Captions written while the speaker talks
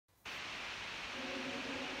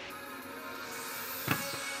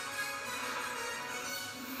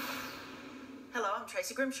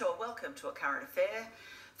Stacey Grimshaw, welcome to A Current Affair.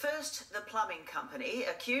 First, the plumbing company,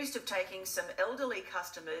 accused of taking some elderly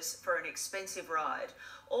customers for an expensive ride,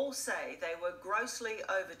 all say they were grossly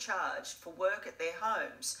overcharged for work at their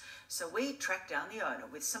homes. So we tracked down the owner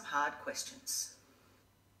with some hard questions.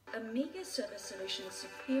 Omega Service Solutions'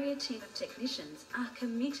 superior team of technicians are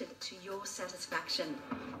committed to your satisfaction.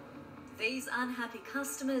 These unhappy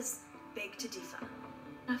customers beg to differ.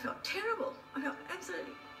 I felt terrible. I felt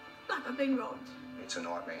absolutely like I've been robbed. It's a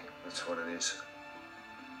nightmare, that's what it is.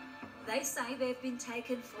 They say they've been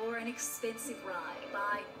taken for an expensive ride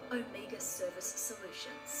by Omega Service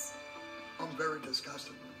Solutions. I'm very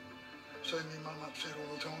disgusted. Seeing my mum upset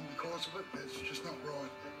all the time because of it, it's just not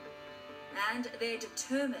right. And they're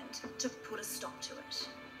determined to put a stop to it.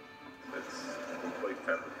 It's a complete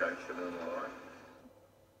fabrication and a lie.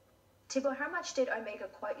 Tibor, how much did Omega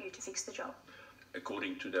quote you to fix the job?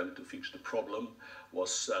 According to them, to fix the problem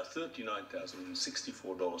was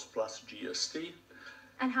 $39,064 plus GST.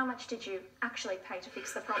 And how much did you actually pay to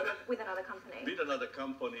fix the problem with another company? With another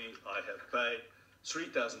company, I have paid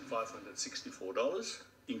 $3,564,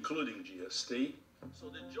 including GST. So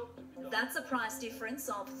the job to be done. That's a price difference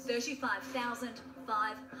of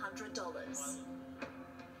 $35,500.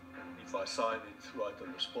 If I sign it right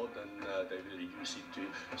on the spot, then they will reduce it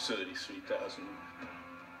to $33,000.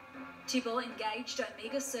 Tibor engaged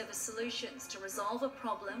Omega Service Solutions to resolve a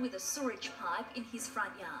problem with a sewerage pipe in his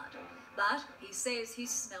front yard. But he says he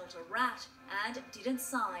smelt a rat and didn't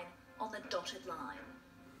sign on the dotted line.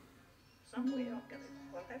 Somewhere I'll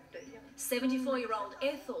have to, yeah. 74-year-old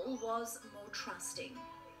Ethel was more trusting.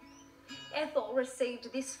 Ethel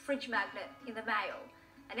received this fridge magnet in the mail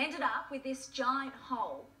and ended up with this giant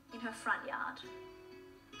hole in her front yard.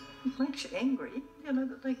 It makes you angry, you know,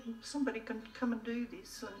 that somebody can come and do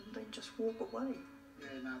this and they just walk away.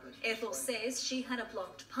 Ethel says she had a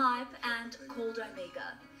blocked pipe and called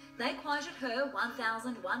Omega. They quoted her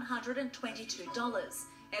 $1,122.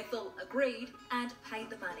 Ethel agreed and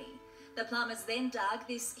paid the money. The plumbers then dug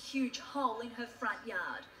this huge hole in her front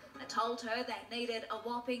yard and told her they needed a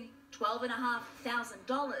whopping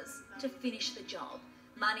 $12,500 to finish the job.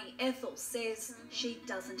 Money Ethel says she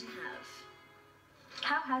doesn't have.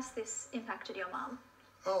 How has this impacted your mum?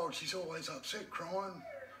 Oh, she's always upset, crying,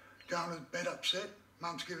 going to bed upset.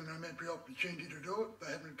 Mum's given them every opportunity to do it. They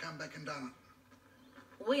haven't come back and done it.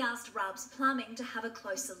 We asked Rubs Plumbing to have a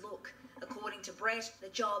closer look. According to Brett, the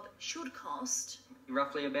job should cost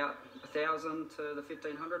roughly about $1,000 to the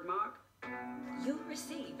 $1,500 mark. You'll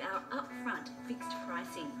receive our upfront fixed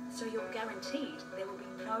pricing, so you're guaranteed there will be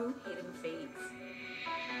no hidden fees.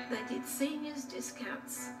 They did seniors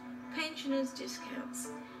discounts, pensioners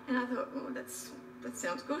discounts, and I thought, oh, that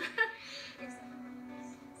sounds good.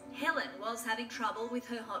 Helen was having trouble with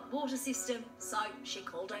her hot water system, so she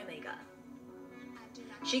called Omega.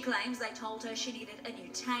 She claims they told her she needed a new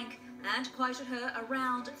tank and quoted her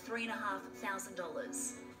around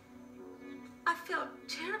 $3,500. I felt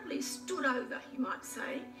terribly stood over, you might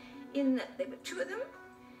say, in that there were two of them.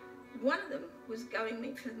 One of them was going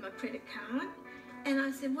me for my credit card, and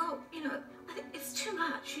I said, well, you know, I think it's too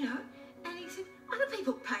much, you know. And he said, other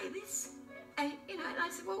people pay this. And, you know, and I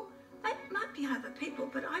said, well, they might be other people,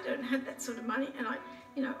 but I don't have that sort of money. And I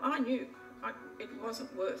knew it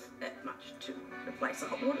wasn't worth that much to replace a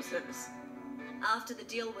hot water service. After the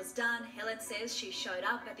deal was done, Helen says she showed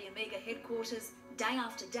up at the Omega headquarters day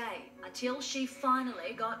after day until she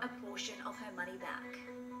finally got a portion of her money back.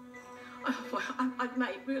 Oh, well,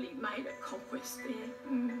 I'd really made a conquest there.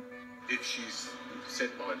 Mm. If she's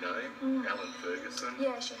said my name, Alan Ferguson,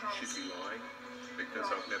 yeah, she has. She'd be lying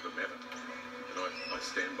because I've never met her. And I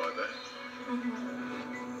stand by that.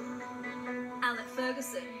 Alan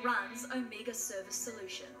Ferguson runs Omega Service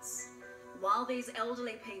Solutions. While these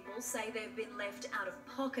elderly people say they've been left out of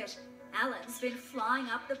pocket, Alan's been flying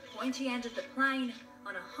up the pointy end of the plane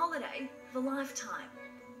on a holiday of a lifetime.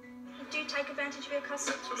 Do you take advantage of your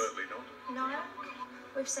customers? Absolutely not. No?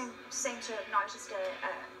 We've seemed to have noticed a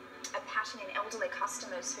pattern in elderly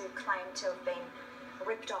customers who claim to have been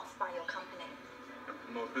ripped off by your company.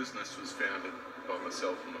 My business was founded by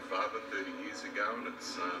myself and my father 30 years ago, and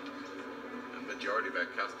it's the majority of our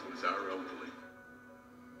customers are elderly.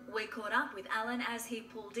 We caught up with Alan as he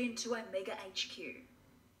pulled into Omega HQ.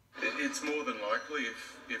 It's more than likely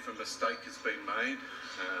if a mistake has been made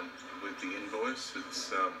with the invoice,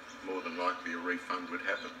 it's more than likely a refund would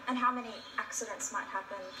happen. And how many accidents might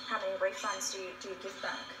happen? How many refunds do you give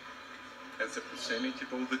back? As a percentage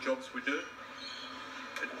of all the jobs we do,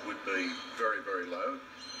 it would be very, very low,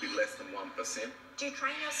 be less than 1%. Do you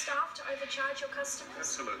train your staff to overcharge your customers?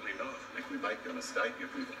 Absolutely not. If we make a mistake,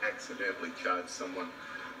 if we've accidentally charged someone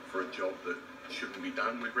for a job that shouldn't be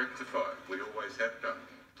done, we rectify it. We always have done.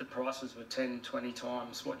 The prices were 10, 20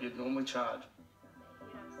 times what you'd normally charge.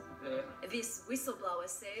 Yeah. This whistleblower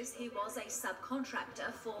says he was a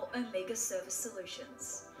subcontractor for Omega Service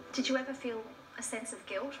Solutions. Did you ever feel a sense of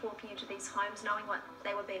guilt walking into these homes knowing what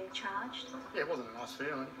they were being charged? Yeah, it wasn't a nice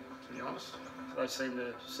feeling, to be honest. They seem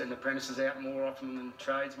to send apprentices out more often than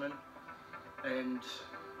tradesmen, and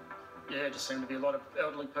yeah, just seemed to be a lot of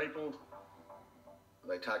elderly people.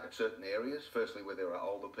 They target certain areas, firstly where there are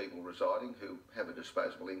older people residing who have a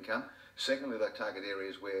disposable income. Secondly, they target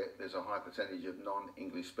areas where there's a high percentage of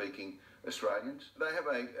non-English speaking Australians. They have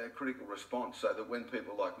a critical response so that when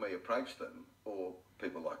people like me approach them, or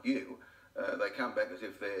people like you, they come back as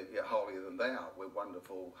if they're holier than thou. We're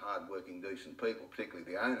wonderful, hard-working, decent people,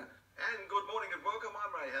 particularly the owner. And good morning and welcome,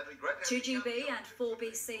 I'm Ray Hadley. Great to have you. 2GB and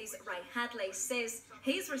 4BC's Ray Hadley says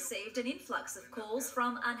he's received an influx of calls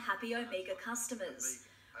from unhappy Omega customers.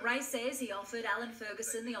 Ray says he offered Alan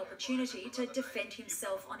Ferguson the opportunity to defend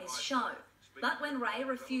himself on his show. But when Ray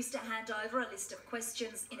refused to hand over a list of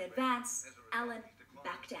questions in advance, Alan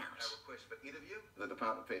backed out. The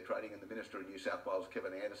Department of Fair Trading and the Minister of New South Wales,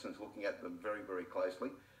 Kevin Anderson's looking at them very, very closely.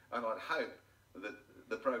 And I'd hope that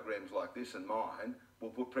the programs like this and mine will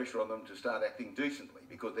put pressure on them to start acting decently,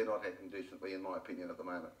 because they're not acting decently, in my opinion, at the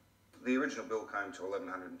moment. The original bill came to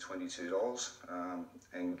 $1,122,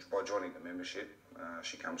 and by joining the membership,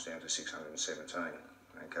 she comes down to $617.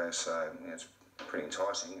 Okay, so it's pretty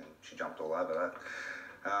enticing, and she jumped all over that.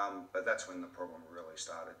 But that's when the problem really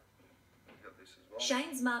started.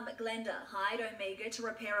 Shane's mum, Glenda, hired Omega to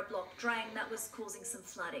repair a blocked drain that was causing some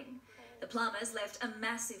flooding. The plumbers left a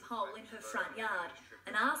massive hole in her front yard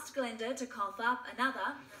and asked Glenda to cough up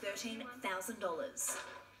another $13,000.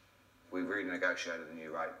 We renegotiated the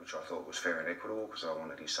new rate, which I thought was fair and equitable, because I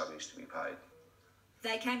wanted his subbies to be paid.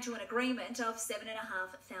 They came to an agreement of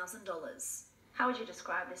 $7,500. How would you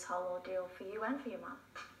describe this whole ordeal for you and for your mum?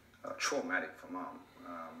 Traumatic for mum,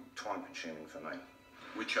 time-consuming for me.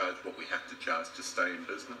 We charge what we have to charge to stay in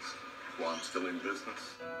business while I'm still in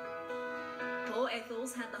business. Poor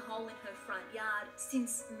Ethel's had the hole in her front yard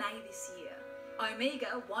since May this year.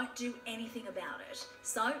 Omega won't do anything about it,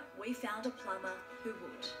 so we found a plumber who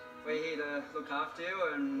would. We're here to look after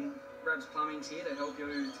you, and Rab's Plumbing's here to help you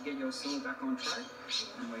to get your store back on track,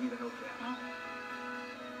 and we're here to help you out.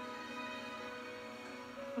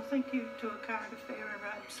 Well, thank you to a current affair of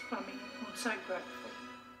Rab's Plumbing. I'm so grateful.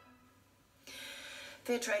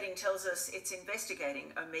 Fair Trading tells us it's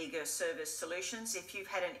investigating Omega Service Solutions. If you've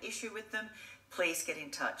had an issue with them, please get in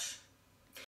touch.